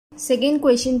Second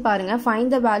question பாருங்க, find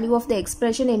the value of the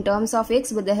expression in terms of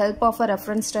x with the help of a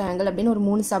reference triangle அப்படின்னு ஒரு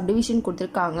 3 subdivision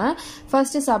கொடுத்திருக்காங்க.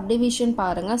 First subdivision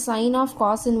பாருங்க, sin of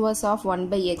cos inverse of 1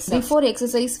 by x. Before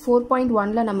exercise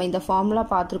 4.1ல நம்ம இந்த formula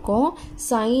பார்த்திருக்கோம்.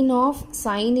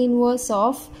 sin inverse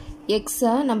of x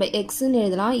நம்ம x ன்னு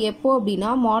எழுதலாம். எப்போ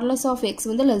அப்படினா modulus of x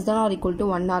வந்து less than or equal to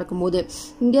 1 இருக்கும்போது.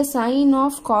 இங்க sin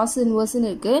of cos inverse ன்னு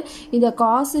இருக்கு. இந்த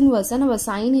cos inverse நம்ம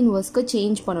sin inverse க்கு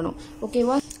change பண்ணனும்.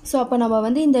 ஓகேவா? So அப்ப நம்ம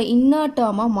வந்து இந்த inner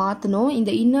term மாத்தணும்.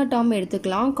 இந்த inner term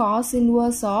எடுத்துக்கலாம். cos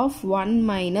inverse of 1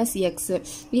 minus x.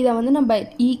 இத வந்து நம்ம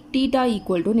theta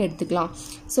equal to எடுத்துக்கலாம்.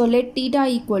 So let theta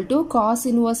equal to cos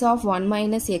inverse of 1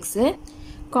 minus x.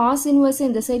 Cos inverse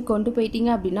இந்த side கொண்டு போயிட்டீங்க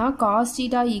அப்படின்னா cos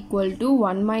theta equal to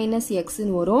 1 minus x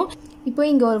ன்னு வரும். இப்போ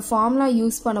இங்க ஒரு ஃபார்முலா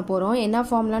யூஸ் பண்ண போறோம். என்ன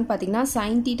ஃபார்முலான்னு பாத்தீங்கன்னா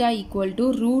sin theta equal to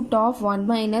root of 1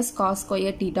 minus cos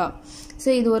square theta. So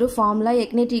இது ஒரு ஃபார்முலா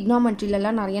ஏற்கனவே trigonometryல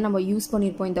எல்லாம் நிறைய நம்ம யூஸ்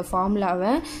பண்ணிருப்போம் இந்த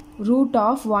ஃபார்முலாவை. root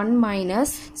of 1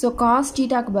 minus so cos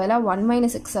theta க்கு பதிலா 1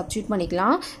 minus x சப்ஸ்டிட்யூட்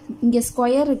பண்ணிக்கலாம். இங்க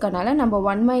ஸ்கொயர் இருக்கனால நம்ம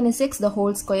 1 minus x the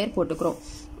whole square போட்டுக்கிறோம்.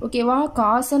 ஓகேவா?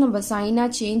 cos நம்ம sin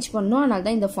சேஞ்ச் பண்ணோம், அதனால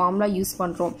தான் இந்த ஃபார்முலா யூஸ்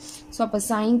பண்றோம். சோ அப்ப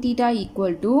sin theta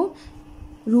equal to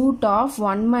root of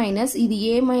 1 minus இது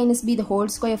a minus b the whole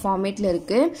square formatல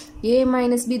இருக்கு. a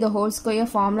minus b the whole square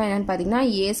formula என்னன்னு பாத்தீங்கன்னா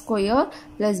a square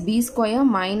plus b square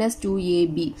minus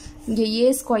 2ab. இங்க a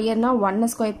squareனா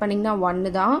 1 ஸ்கொயர் பண்ணீங்கன்னா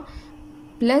 1 தான்,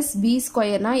 plus b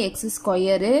squareனா x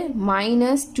square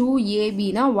minus 2ab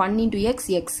னா 1 into x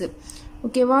x.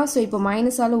 ஓகேவா? So இப்போ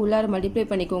minus ஆல உள்ளார மல்டிப்ளை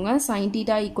பண்ணிக்கோங்க. sin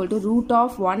theta equal to root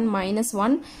of 1 minus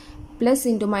 1 plus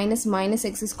into minus minus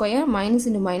x square minus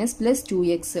into minus plus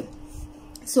 2x.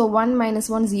 So 1 minus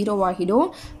 1 0 ஆகிடும்.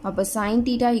 அப்ப sin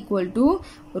theta equal to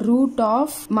root of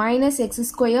minus x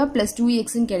square plus 2x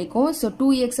ன்னு கிடைக்கும். So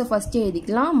 2x first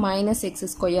எழுதிக்கலாம் minus x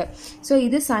square. So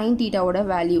இது sin theta ஓட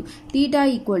value. theta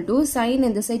equal to sin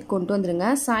இந்த side கொண்டு வந்துருங்க.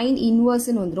 sin inverse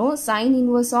ன்னு வந்துரும். sin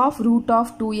inverse of root of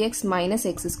 2x minus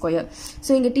x square.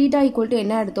 So இங்க theta equal to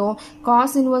என்ன எடுத்தோம்?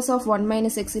 cos inverse of 1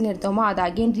 minus x ன்னு எடுத்தோமா, அதை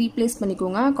again replace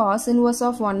பண்ணிக்கோங்க. cos inverse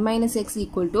of 1 minus x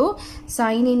equal to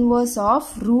sin inverse of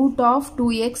root of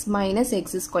 2x minus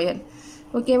x square.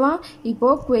 ஓகேவா? இப்போ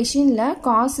questionல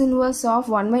cos inverse of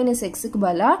 1 minus x க்கு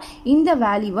பதிலா இந்த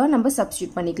வேல்யூவை நம்ம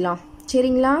சப்ஸ்டிட்யூட் பண்ணிக்கலாம்.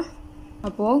 சரிங்களா?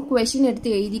 அப்போ question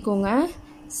எடுத்து எழுதிக்கோங்க.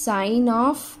 sin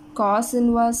of cos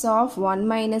inverse of 1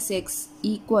 minus x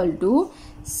equal to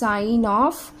sin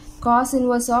of cos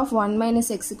inverse of 1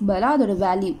 minus x க்கு பதிலா அதோட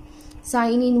value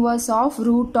sin inverse of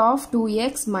root of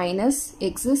 2x minus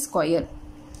x square.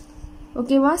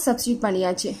 ஓகேவா? சப்ஸ்டிட்யூட்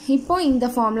பண்ணியாச்சு. இப்போ இந்த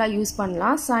ஃபார்முலா யூஸ்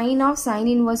பண்ணலாம். sin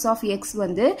inverse of x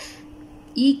வந்து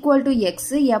equal to x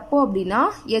எப்போ அப்படின்னா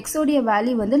x உடைய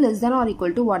வேல்யூ வந்து less than or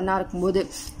equal to 1 இருக்கும்போது.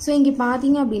 ஸோ இங்கே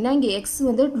பார்த்தீங்க அப்படின்னா இங்கே x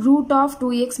வந்து root of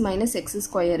 2x minus x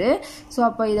square. So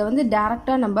அப்போ இதை வந்து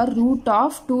டேரெக்டாக நம்ம root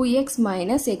of 2x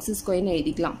minus x square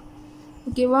எழுதிக்கலாம்.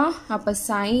 ஓகேவா? அப்போ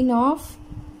sin of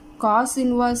cos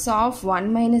inverse of 1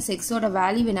 minus x ஓட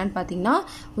வேல்யூ என்னன்னு பார்த்தீங்கன்னா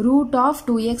root of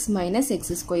 2x minus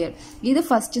x square. இது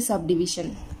first subdivision.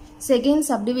 Second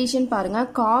subdivision பாருங்க,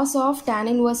 cos of tan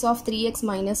inverse of 3x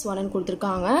minus 1 ன்னு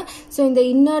கொடுத்திருக்காங்க. ஸோ இந்த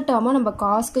inner term நம்ம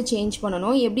cosக்கு சேஞ்ச்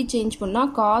பண்ணணும். எப்படி சேஞ்ச் பண்ணா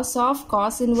cos of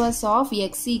cos inverse of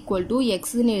x equal to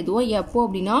x ன்னு எழுதுவோம். எப்போ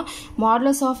அப்படின்னா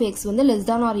modulus of x வந்து less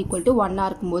than or equal to 1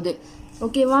 இருக்கும்போது.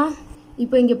 ஓகேவா?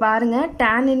 இப்போ இங்க பாருங்க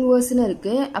tan inverse ன்னு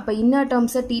இருக்கு. அப்ப inner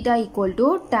terms theta equal to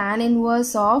tan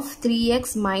inverse of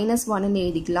 3x minus 1 ன்னு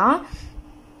எழுதிக்கலாம்.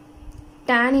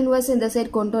 tan inverse இந்த சைடு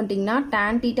கொண்டு வந்துட்டீங்கன்னா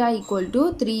tan theta equal to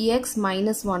 3x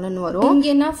minus 1 ன்னு வரும். இங்க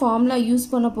என்ன ஃபார்முலா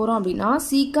யூஸ் பண்ண போறோம் அப்படின்னா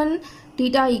secant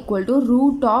theta equal to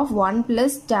root of 1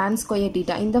 plus tan square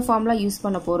theta. இந்த ஃபார்முலா யூஸ்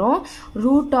பண்ண போறோம்.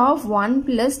 root of 1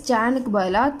 plus tan க்கு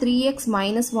பதிலா 3x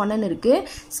minus 1 ன்னு இருக்கு.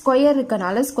 ஸ்கொயர்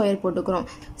இருக்கனால ஸ்கொயர் போட்டுக்கிறோம்.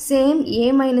 Same a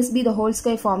minus b the whole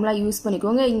square formula use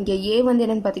பண்ணிக்கோங்க. இங்க a வந்து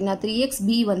என்னன்னு பாத்தீங்கன்னா 3x,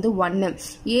 b வந்து 1.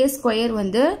 a ஸ்கொயர்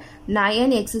வந்து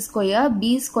 9x square,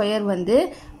 b ஸ்கொயர் வந்து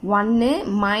 1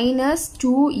 minus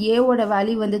 2, a ஓட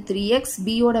வேல்யூ வந்து 3x,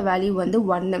 b ஓட வேல்யூ வந்து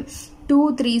 1. 2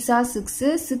 3s are 6,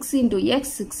 6 into x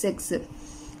 6x.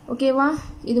 ஓகேவா?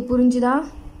 இது புரிஞ்சுதா?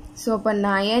 ஸோ அப்போ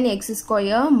 9x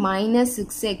square minus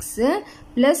 6x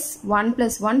plus 1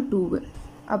 plus 1 2.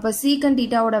 அப்போ secant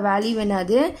theta ஓட வேல்யூ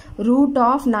என்னது? root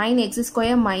of 9x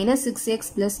square minus 6x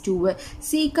plus 2.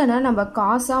 secant நம்ம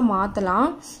cos மாத்தலாம்.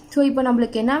 ஸோ இப்போ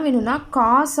நம்மளுக்கு என்ன வேணும்னா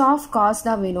cos of cos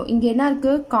தான் வேணும். இங்கே என்ன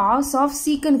இருக்கு? cos of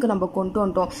secantக்கு நம்ம கொண்டு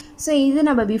வந்துட்டோம். ஸோ இது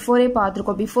நம்ம பிஃபோரே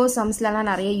பார்த்துருக்கோம். பிஃபோர் சம்ஸ்லாம்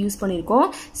நிறைய யூஸ் பண்ணியிருக்கோம்.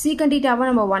 secant thetaவை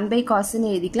நம்ம 1 by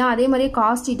cosன்னு எழுதிக்கலாம். அதே மாதிரி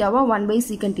cos thetaவை 1 by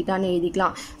secant thetaன்னு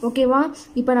எழுதிக்கலாம். ஓகேவா?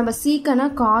 இப்போ நம்ம secant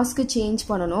cosக்கு சேஞ்ச்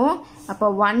பண்ணணும். அப்போ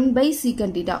 1 by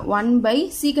secant theta. 1 by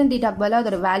secant theta பதிலா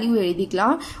அதோட வேல்யூ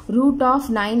எழுதிக்கலாம் root of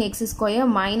 9x square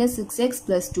minus 6x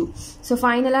plus 2. So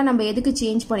ஃபைனலாக நம்ம எதுக்கு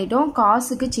சேஞ்ச் பண்ணிட்டோம்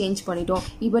காசுக்கு சேஞ்ச் பண்ணிட்டோம்.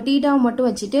 இப்போ தீட்டாவை மட்டும்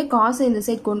வச்சுட்டு காசை இந்த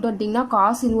சைட் கொண்டு வந்துட்டிங்கன்னா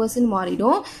காஸ் இன்வர்ஸ்னு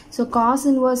மாறிடும். So cos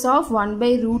inverse of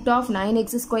 1/root of 9x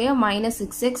square minus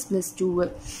 6x plus 2.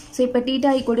 So இப்போ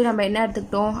தீட்டா ஈக்குவல் நம்ம என்ன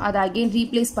எடுத்துக்கிட்டோம் அதை அகெயின்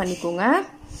ரீப்ளேஸ் பண்ணிக்கோங்க.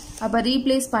 அப்போ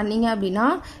ரீப்ளேஸ் பண்ணிங்க அப்படின்னா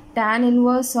tan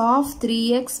inverse of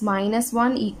 3x minus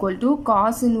 1 equal to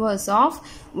cos inverse of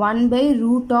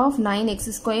 1/root of 9x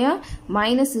square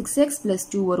minus 6x plus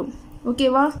 2 வரும்.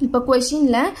 ஓகேவா? இப்போ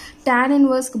கொஸ்டினில் tan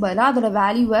inverseக்கு பதிலாக அதோட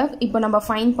வேல்யூவை இப்போ நம்ம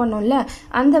ஃபைண்ட் பண்ணோம்ல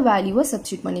அந்த வேல்யூவை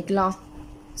சப்ஸ்டியூட் பண்ணிக்கலாம்.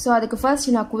 ஸோ அதுக்கு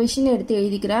ஃபர்ஸ்ட் நான் கொஸ்டின் எடுத்து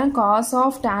எழுதிக்கிறேன். cos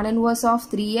of tan inverse of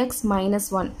 3x minus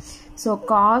 1. So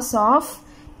cos of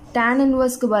tan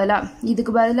inverseக்கு பதிலாக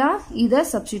இதுக்கு பதிலாக இதை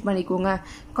சப்ஸ்டியூட் பண்ணிக்கோங்க.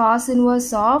 cos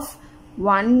inverse of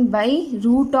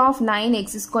 1/root of 9x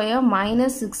square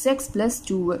minus 6x plus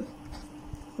 2.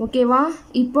 ஓகேவா?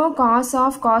 இப்போ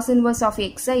cos inverse of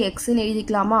x xன்னு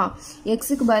எழுதிக்கலாமா?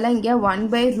 xக்கு பதிலாக இங்கே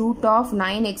 1/root of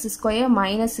 9x square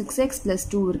minus 6x plus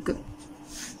 2 இருக்கு.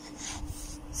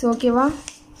 ஸோ ஓகேவா?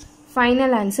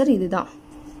 ஃபைனல் ஆன்சர் இதுதான்.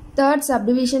 தேர்ட்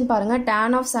சப்டிவிஷன் பாருங்க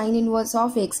tan of sin inverse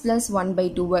of x plus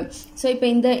 1/2. So இப்போ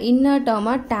இந்த இன்னர்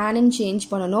டேர்மை tan சேஞ்ச்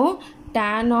பண்ணணும்.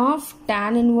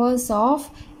 tan inverse of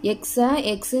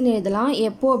xன்னு எழுதலாம்.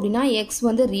 எப்போ அப்படின்னா x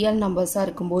வந்து ரியல் நம்பர்ஸாக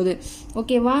இருக்கும்போது.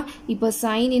 ஓகேவா? இப்போ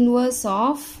sin inverse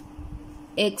of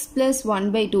x plus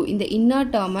 1/2 இந்த இன்னர்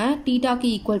டேர்மை தீட்டாக்கு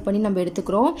ஈக்குவல் பண்ணி நம்ம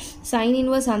எடுத்துக்கிறோம். sin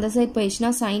inverse அந்த சைட்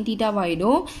போயிடுச்சுன்னா sin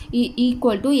தீட்டாவாயிடும்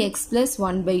equal to x plus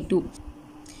 1/2.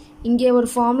 இங்கே ஒரு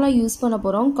ஃபார்முலா யூஸ் பண்ண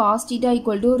போகிறோம். cos theta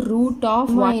equal to root of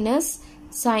minus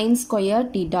sin square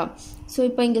theta. So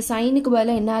இப்போ இங்கே சைனுக்கு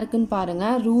பதிலாக என்ன இருக்குன்னு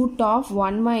பாருங்கள். root of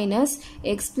 1 minus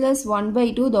x plus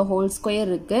 1/2 the whole square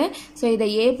இருக்குது. ஸோ இதை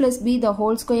a plus b the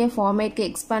whole square ஃபார்மேட்க்கு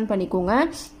expand பண்ணிக்கோங்க.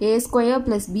 a square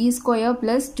plus b square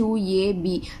plus 2ab.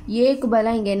 aக்கு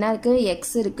பதிலாக இங்கே என்ன இருக்குது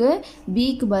x இருக்குது.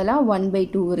 bக்கு பதிலாக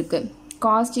 1/2 இருக்குது.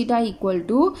 cos theta equal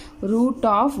to root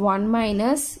of 1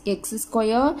 minus x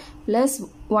square plus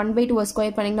 1/2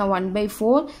 square பண்ணிங்கன்னா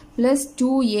 1/4 plus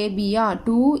 2ab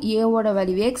 2a ஓட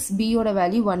வேல்யூ x b ஓட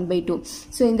வேல்யூ 1/2.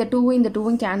 ஸோ இந்த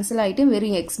 2 கேன்சல் ஆகிட்டு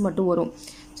வெறும் x மட்டும் வரும்.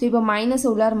 ஸோ இப்போ மைனஸ்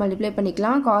உள்ளார மல்டிப்ளை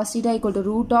பண்ணிக்கலாம். cos theta equal to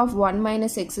root of 1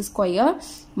 minus x square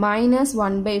minus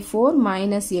 1/4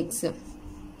 minus x.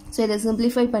 So இதை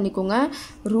சிம்பிளிஃபை பண்ணிக்கோங்க.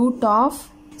 root of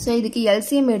ஸோ இதுக்கு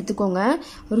எல்சிஎம் எடுத்துக்கோங்க.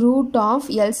 ரூட் ஆஃப்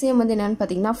எல்சிஎம் வந்து என்னென்னு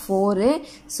பார்த்தீங்கன்னா 4.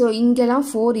 ஸோ இங்கெல்லாம்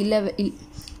 4 இல்லை.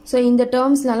 ஸோ இந்த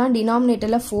டேர்ம்ஸ்லாம்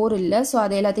டினாமினேட்டரில் 4 இல்லை. ஸோ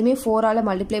அதை எல்லாத்தையுமே 4ஆல்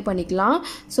மல்டிப்ளை பண்ணிக்கலாம்.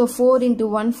 So 4 ×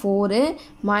 1 4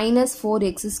 minus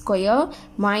 4x square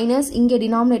minus இங்கே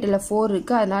டினாமினேட்டரில் 4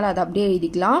 இருக்குது அதனால் அதை அப்படியே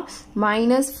எழுதிக்கலாம்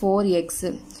minus 4x.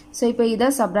 ஸோ இப்போ இதை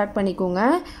சப்ராக்ட் பண்ணிக்கோங்க.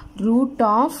 Root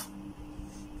of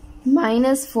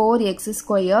minus 4x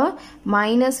square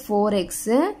minus 4x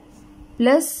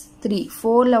plus 3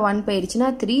 4ல 1 போயிடுச்சுன்னா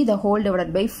 3 the whole divided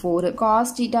by 4. cos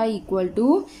theta equal to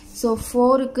so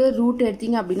 4க்கு root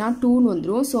எடுத்தீங்க அப்படின்னா 2ன்னு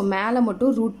வந்துடும். ஸோ மேலே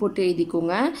மட்டும் ரூட் போட்டு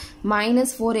எழுதிக்கோங்க.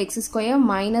 minus 4x square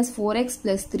minus 4x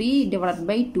plus 3 divided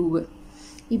by 2.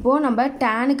 இப்போது நம்ம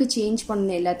டேனுக்கு சேஞ்ச்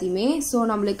பண்ணணும் எல்லாத்தையுமே. ஸோ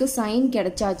நம்மளுக்கு சைன்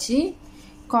கிடைச்சாச்சு,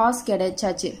 காஸ்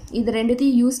கிடைச்சாச்சு. இது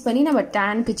ரெண்டுத்தையும் யூஸ் பண்ணி நம்ம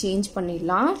டேனுக்கு சேஞ்ச்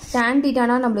பண்ணிடலாம். tan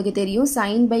தீட்டானா நம்மளுக்கு தெரியும்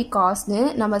சைன் பை காஸ்னு.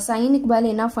 நம்ம சைனுக்கு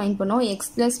பதில் என்ன ஃபைன் பண்ணோம்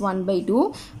x plus 1/2.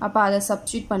 அப்போ அதை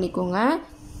சப்ஸ்டியூட் பண்ணிக்கோங்க.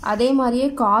 அதே மாதிரியே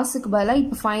காசுக்கு பதிலாக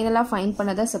இப்போ ஃபைனலாக ஃபைன்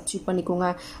பண்ணதை சப்ஸ்டியூட் பண்ணிக்கோங்க.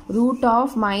 Root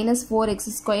of minus 4x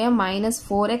square minus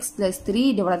 4x plus 3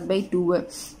 divided by 2.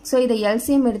 So இதை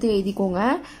எல்சிஎம் எடுத்து எழுதிக்கோங்க.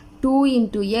 2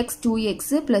 into x 2x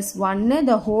plus 1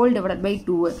 the whole divided by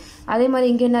 2. அதே மாதிரி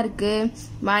இங்கே என்ன இருக்குது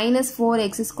minus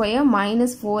 4x square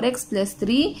minus 4x plus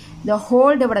 3 the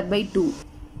whole divided by 2.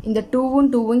 இந்த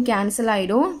 2வும் கேன்சல்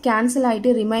ஆகிடும். கேன்சல் ஆகிட்டு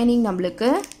ரிமைனிங் நம்மளுக்கு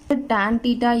tan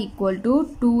theta equal to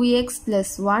 2x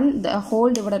plus 1 the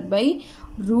whole divided by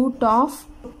root of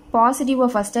பாசிட்டிவாக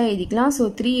ஃபஸ்ட்டாக எழுதிக்கலாம். ஸோ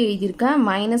 3 எழுதியிருக்கேன்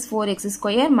minus 4x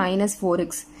square minus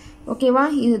 4x. ஓகேவா?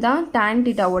 இதுதான் tan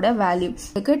தீட்டாவோட வேல்யூ.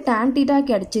 இதுக்கு tan தீட்டா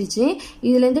கிடைச்சிருச்சு.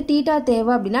 இதுலேருந்து தீட்டா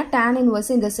தேவை அப்படின்னா tan inverse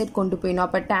இந்த செட் கொண்டு போயிடும்.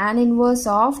 அப்போ tan inverse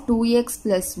of 2x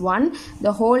plus 1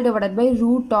 the whole divided by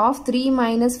root of 3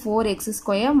 minus 4x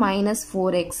square minus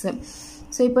 4x.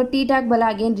 So இப்போ தீட்டாக்கு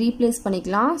பதிலாக அகெயின் ரீப்ளேஸ்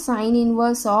பண்ணிக்கலாம். sin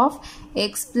inverse of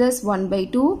x plus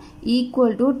 1/2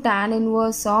 equal to tan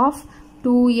inverse of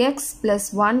 2x plus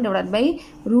 1 divided by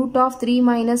root of 3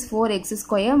 minus 4x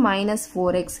square minus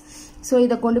 4x. So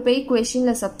இதை கொண்டு போய்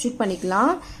கொஷினில் substitute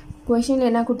பண்ணிக்கலாம். கொஷினில்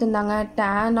என்ன கொடுத்துருந்தாங்க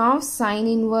tan of sin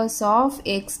inverse of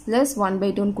x plus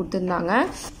 1/2ன்னு கொடுத்துருந்தாங்க.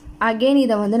 அகெயின்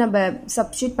இதை வந்து நம்ம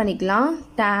சப்ஸ்டியூட் பண்ணிக்கலாம்.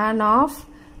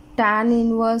 tan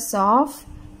inverse of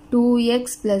 2x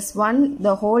plus 1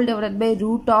 the whole divided by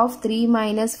root of 3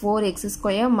 minus 4x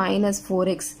square minus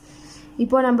 4x.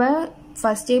 இப்போ நம்ம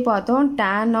ஃபர்ஸ்டே பார்த்தோம்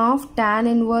tan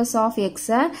inverse of x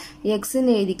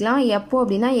xன்னு எழுதிக்கலாம் எப்போ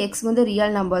அப்படின்னா x வந்து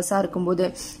ரியல் நம்பர்ஸா இருக்கும்போது.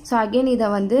 ஸோ அகைன் இதை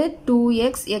வந்து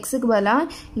 2x xக்கு பதிலாக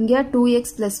இங்கே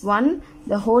 2x plus 1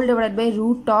 the whole divided by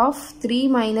root of 3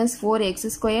 minus 4x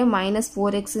square minus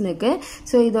 4x இருக்கு.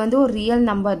 ஸோ இது வந்து ஒரு ரியல்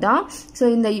நம்பர் தான். ஸோ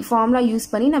இந்த ஃபார்முலா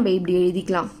யூஸ் பண்ணி நம்ம இப்படி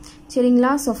எழுதிக்கலாம்.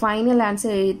 சரிங்களா? ஸோ ஃபைனல்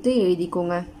ஆன்சர்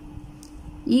எழுதிக்கோங்க.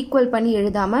 ஈக்குவல் பண்ணி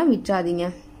எழுதாமல் விட்டுறாதீங்க.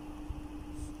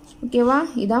 ஓகேவா?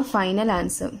 இதான் ஃபைனல்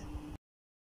ஆன்சர்.